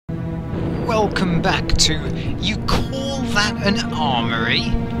welcome back to You Call That an Armory?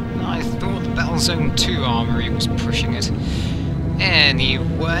 I thought the Battlezone 2 Armory was pushing it.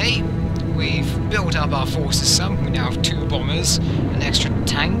 Anyway, we've built up our forces some. We now have 2 bombers, an extra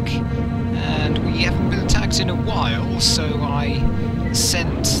tank, and we haven't been attacked in a while, so I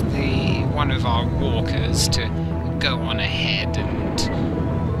sent one of our walkers to go on ahead and,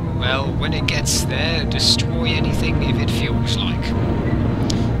 well, when it gets there, destroy anything if it feels like.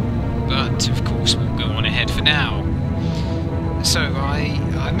 But, of course, we'll go on ahead for now. So,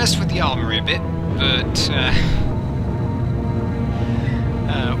 I messed with the armory a bit, but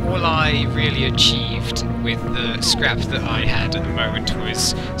all I really achieved with the scrap that I had at the moment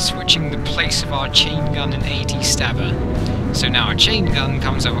was switching the place of our chain gun and AT stabber. So now our chain gun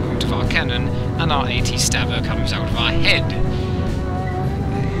comes out of our cannon, and our AT stabber comes out of our head.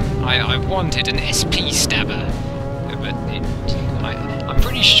 I wanted an SP stabber, but I'm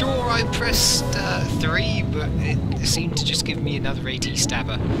pretty sure I pressed 3, but it seemed to just give me another AT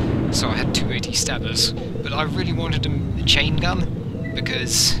stabber. So I had 2 AT stabbers, but I really wanted a chain gun,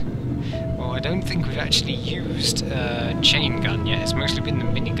 because, well, I don't think we've actually used a chain gun yet. It's mostly been the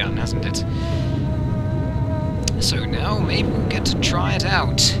minigun, hasn't it? So now maybe we'll get to try it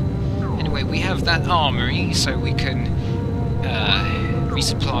out. Anyway, we have that armory, so we can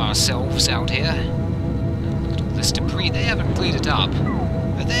resupply ourselves out here. Look at all this debris. They haven't cleared it up.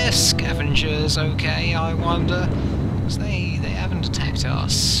 Are there scavengers okay, I wonder? Because they haven't attacked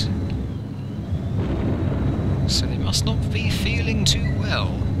us. So they must not be feeling too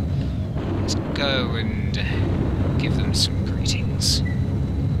well. Let's go and give them some greetings.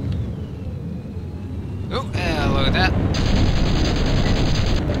 Oh, hello there.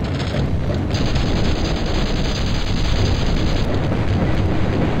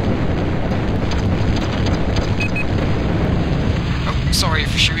 Oh, sorry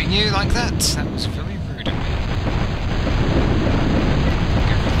for shooting you like that. That was very rude of me.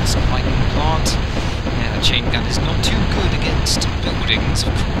 Get rid of this lightning plant. Yeah, the chain gun is not too good against buildings,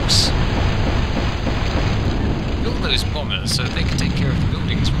 of course. Build those bombers so they can take care of the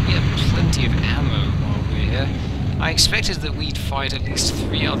buildings. We have plenty of ammo while we're here. I expected that we'd fight at least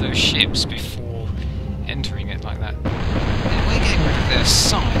 3 other ships before entering it like that. Anyway, getting rid of their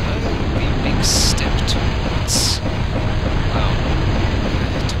silo would be a big step towards, well,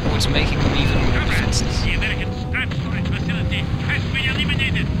 towards making them even more defensive. The American strike storage facility has been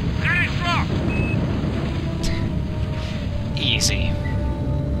eliminated. That is wrong. Easy.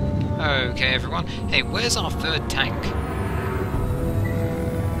 Okay, everyone. Hey, where's our 3rd tank?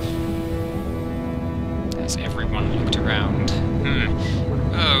 Has everyone looked around?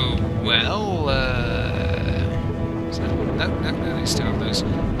 Oh, well, no, they still have those.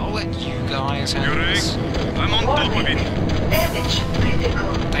 I'll let you guys handle this. I'm on top of it.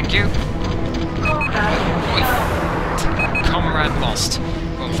 Thank you. Comrade lost.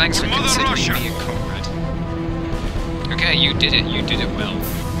 Well, thanks for considering me a comrade. Okay, you did it well.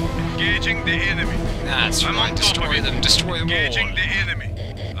 Engaging the enemy. That's right, destroy them all. Engaging the enemy.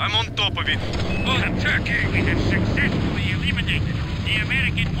 I'm on top of it. On Turkey, we have successfully eliminated the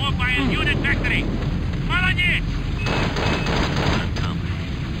American mobile unit factory. Молодец!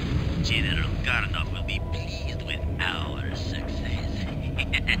 General Karnov will be pleased with our success.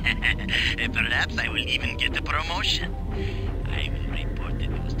 Perhaps I will even get a promotion. I will report the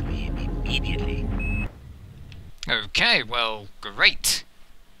news to him immediately. Okay, well, great.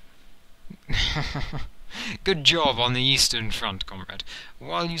 Good job on the Eastern Front, comrade.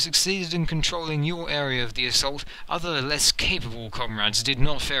 While you succeeded in controlling your area of the assault, other less capable comrades did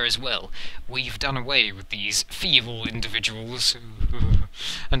not fare as well. We've done away with these feeble individuals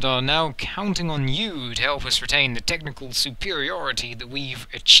and are now counting on you to help us retain the technical superiority that we've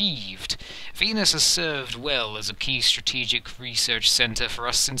achieved. Venus has served well as a key strategic research center for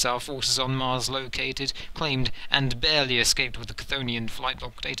us since our forces on Mars located, claimed, and barely escaped with the Chthonian flight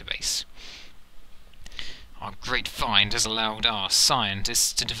log database. Our great find has allowed our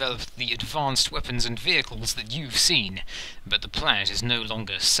scientists to develop the advanced weapons and vehicles that you've seen, but the planet is no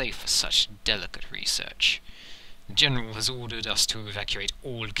longer safe for such delicate research. The General has ordered us to evacuate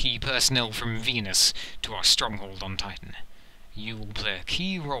all key personnel from Venus to our stronghold on Titan. You will play a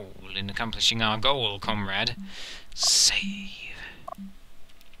key role in accomplishing our goal, comrade. Save.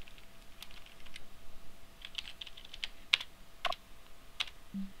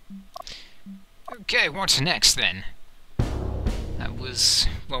 Okay, what's next then? That was,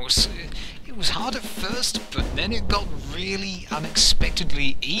 well, it was hard at first, but then it got really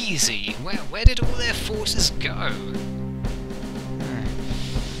unexpectedly easy. Where did all their forces go?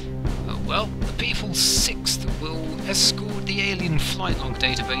 Oh well, the April 6th will escort the alien flight log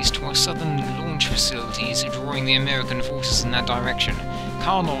database to our southern launch facilities, drawing the American forces in that direction.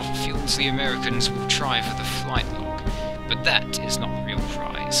 Karnov feels the Americans will try for the flight log, but that is not the real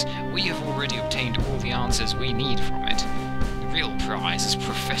prize. We have already obtained all the answers we need from it. The real prize is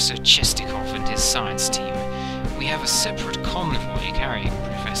Professor Chestikov and his science team. We have a separate convoy carrying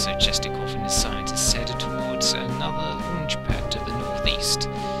Professor Chestikov and his scientists headed towards another launch pad to the northeast.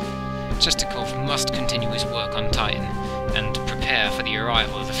 Chestikov must continue his work on Titan and prepare for the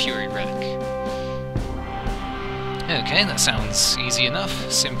arrival of the Fury Relic. Okay, that sounds easy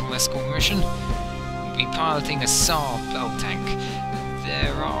enough. Simple escort mission. We'll be piloting a SAR belt tank.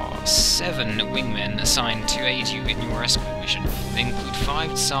 There are 7 wingmen assigned to aid you in your escort mission. They include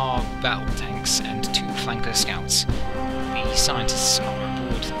 5 SAR battle tanks and 2 flanker scouts. The scientists are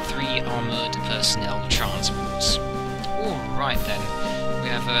aboard 3 armoured personnel transports. Alright then, we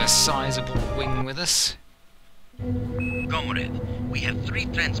have a sizable wing with us. Comrade, we have 3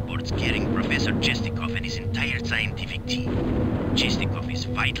 transports carrying Professor Chestikov and his entire scientific team. Chestikov is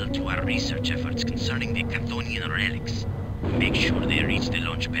vital to our research efforts concerning the Cantonian relics. Make sure they reach the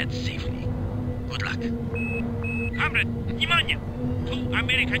launch pad safely. Good luck. Comrade, Imanya! 2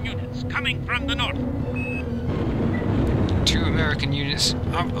 American units coming from the north. 2 American units.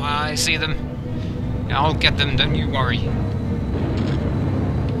 Oh, I see them. I'll get them, don't you worry.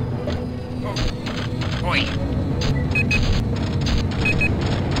 Oh. Oi!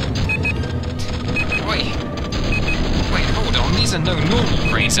 Oi! Wait, hold on, these are no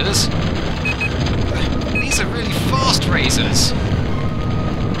normal razors. These are really fast razors.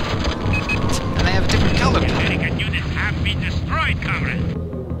 And they have a different colour The palette. American units have been destroyed, comrade.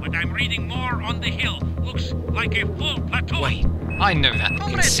 But I'm reading more on the hill. Looks like a full platoon. Wait, I know that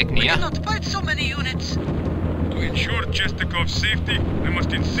insignia. We cannot fight so many units. To ensure Chestikov's safety, I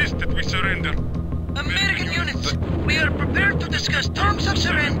must insist that we surrender. American units, we are prepared to discuss terms of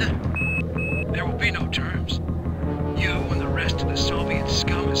surrender. There will be no terms. You and the rest of the Soviet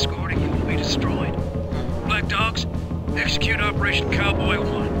scum escorting you will be destroyed. Black Dogs, execute Operation Cowboy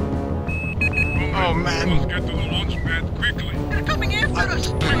 1. Oh man. Let's get to the launch pad quickly. They're coming after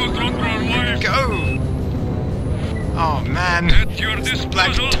us. We must run for our lives. Go! Oh man. At your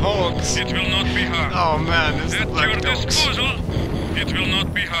Black disposal, dogs. it will not be hard. Oh man, it's the At black your dogs. disposal, it will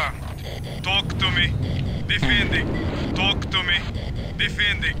not be hard. Talk to me. Defending. Talk to me.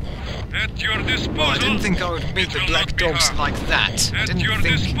 Defending. At your disposal. Well, I didn't think I would meet it the will black not be dogs hard. like that. I At didn't your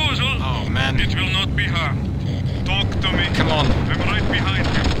think... disposal. Oh man. It will not be hard. Talk to me. Come on. I'm right behind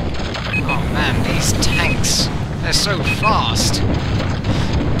you. Oh man, these tanks. They're so fast.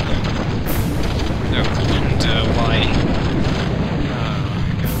 No wonder why.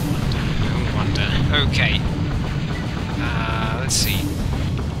 No wonder. Okay. Let's see.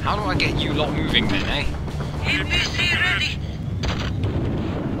 How do I get you lot moving then, eh? APC ready.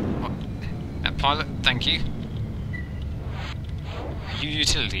 Pilot, thank you. You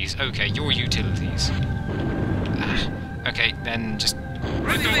utilities. Okay, your utilities. Okay, then just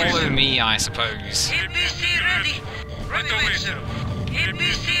follow me, I suppose. APC ready. Right away, sir.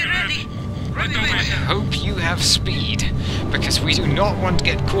 APC ready. Right away, I sir. hope you have speed, because we do not want to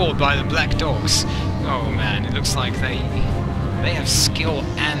get caught by the black dogs. Oh man, it looks like they have skill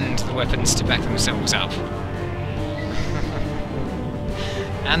and the weapons to back themselves up.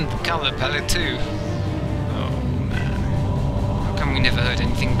 And the colour palette too. Oh man. How come we never heard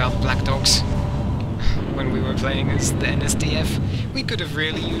anything about the black dogs? When we were playing as the NSDF, we could have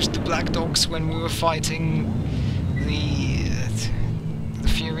really used the black dogs when we were fighting the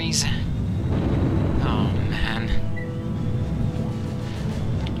Furies. Oh man.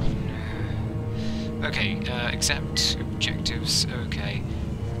 Okay, accept objectives, okay.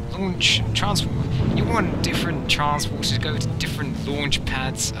 Launch transport. You want different transports to go to different launch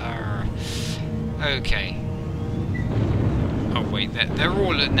pads? Okay. Oh wait, they're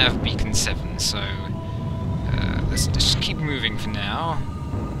all at Nav Beacon 7, so let's just keep moving for now.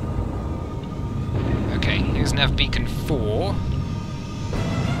 Okay, here's Nav Beacon 4.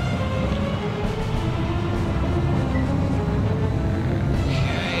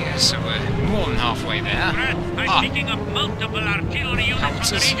 Okay, so we're more than halfway there. I'm picking up multiple artillery units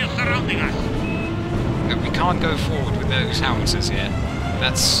from the Howitzers. region surrounding us. No, we can't go forward with those howitzers here.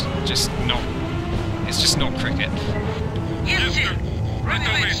 That's just not... It's just not cricket. Yes, sir. Right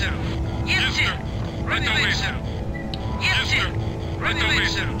away, sir. Yes, sir. Right away, sir. Yes, sir. Right away,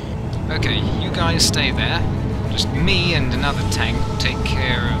 sir. Okay, you guys stay there. Just me and another tank will take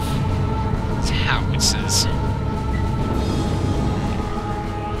care of the howitzers.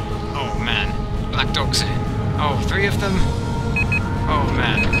 Oh man, black dogs. Oh, 3 of them? Oh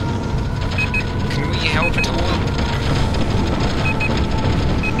man.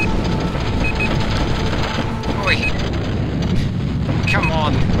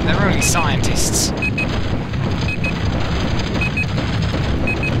 They're only scientists.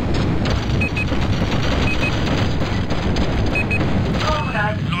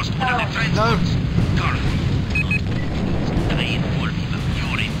 Lost one of the transports. Carl, not. I inform him of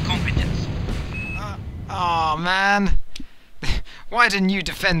your incompetence. Oh man. Why didn't you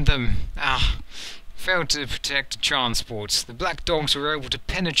defend them? Failed to protect the transports. The Black Dogs were able to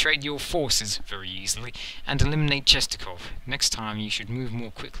penetrate your forces very easily and eliminate Chestikov. Next time you should move more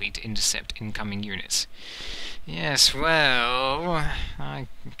quickly to intercept incoming units. Yes, well, I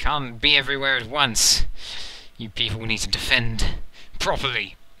can't be everywhere at once. You people need to defend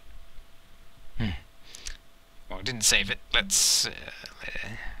properly. Well, I didn't save it. Let's, I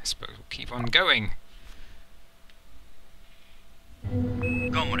suppose we'll keep on going.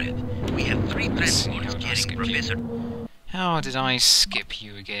 Comrade, we have 3 transports carrying Professor How did I skip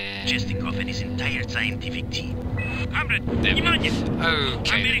you again? Chestikov and his entire scientific team. Comrade, There we imagine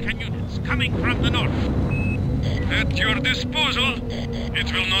Okay. American units coming from the north. At your disposal,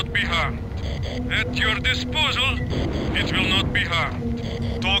 it will not be harmed. At your disposal, it will not be harmed.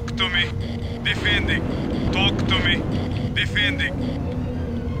 Talk to me. Defending. Talk to me. Defending.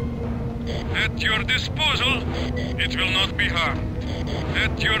 At your disposal, it will not be harmed.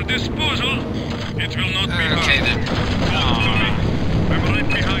 At your disposal, it will not be Okay harmed. then. Talk to me. I'm right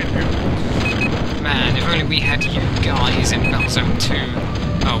behind you. Man, if only we had you guys in Battlezone 2.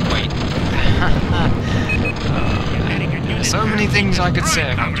 Oh, wait. So many things I could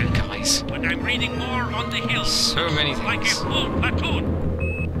say about you guys. But I'm reading more on the hills. So many Like a things. full platoon.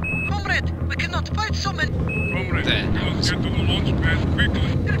 Comrade, we cannot fight so many. Comrade, There, we now must it's- get to the launch pad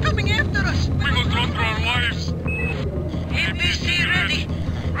quickly. They're coming after us. We must run for our lives. ABC ready.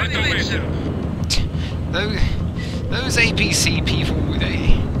 Right away, sir. Those APC people,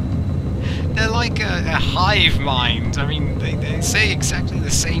 they're like a hive mind. I mean, they say exactly the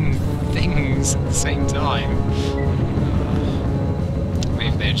same things at the same time.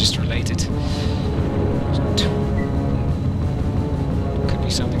 Maybe they're just related. Could be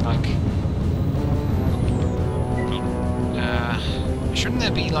something like... shouldn't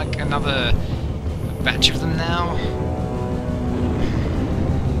there be like another batch of them now?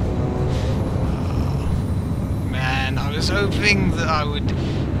 Man, I was hoping that I would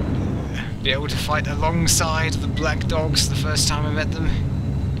be able to fight alongside the Black Dogs the first time I met them.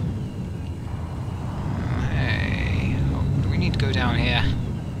 Hey, oh, we need to go down here.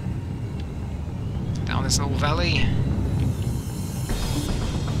 Down this little valley.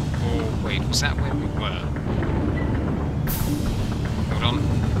 Oh, wait, was that where we were? Hold on.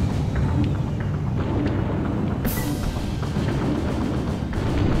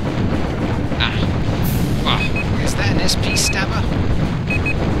 Is that an SP stabber?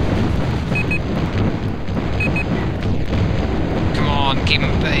 Come on, keep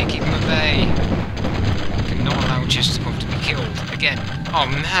him at bay, keep him at bay. Cannot allow Chestikov to be killed again. Oh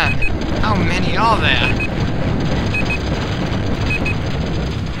man, how many are there?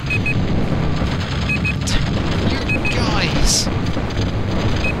 You guys!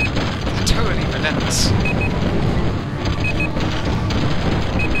 They're totally relentless.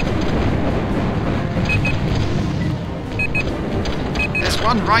 There's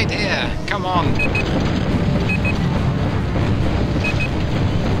one right here. Come on.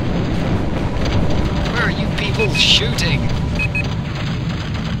 Where are you people shooting?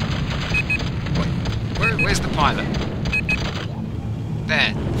 Where's the pilot?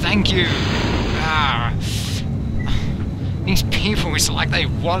 There. Thank you. These people, it's like they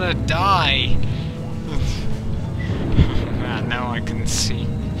want to die. Man, now I can see.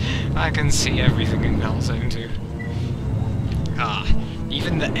 I can see everything in Battlezone 2.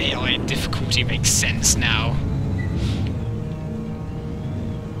 Even the AI difficulty makes sense now.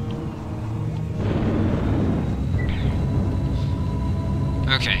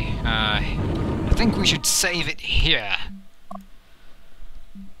 Okay, I think we should save it here.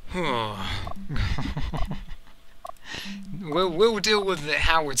 We'll deal with the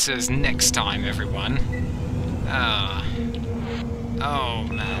howitzers next time, everyone. Oh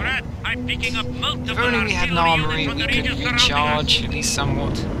man. Brad, I'm picking up multiple If only we had an artillery armory, units we on the could ridges surrounding recharge us. at least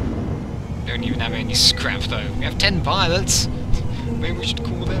somewhat. Don't even have any scrap though. We have 10 pilots. Maybe we should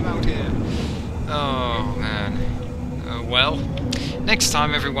call them out here. Oh man. Well, next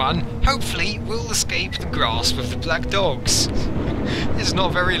time everyone, hopefully we'll escape the grasp of the Black Dogs. It's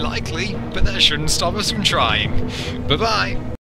not very likely, but that shouldn't stop us from trying. Bye bye.